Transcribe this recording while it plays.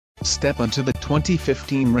Step onto the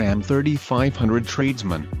 2015 Ram 3500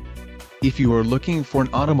 Tradesman. If you are looking for an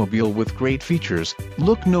automobile with great features,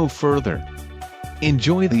 look no further.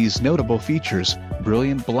 Enjoy these notable features: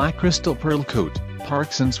 brilliant black crystal pearl coat,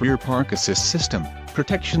 Parkson's rear park assist system,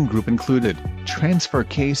 protection group included, transfer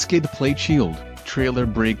case skid plate shield, trailer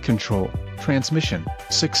brake control, transmission,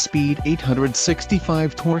 6-speed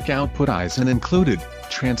 865 torque output Eisen included,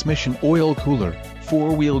 transmission oil cooler,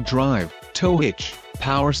 4-wheel drive, tow hitch,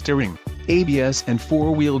 power steering, ABS and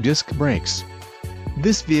 4-wheel disc brakes.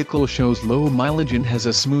 This vehicle shows low mileage and has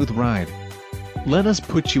a smooth ride. Let us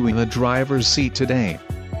put you in the driver's seat today.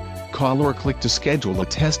 Call or click to schedule a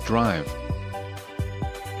test drive.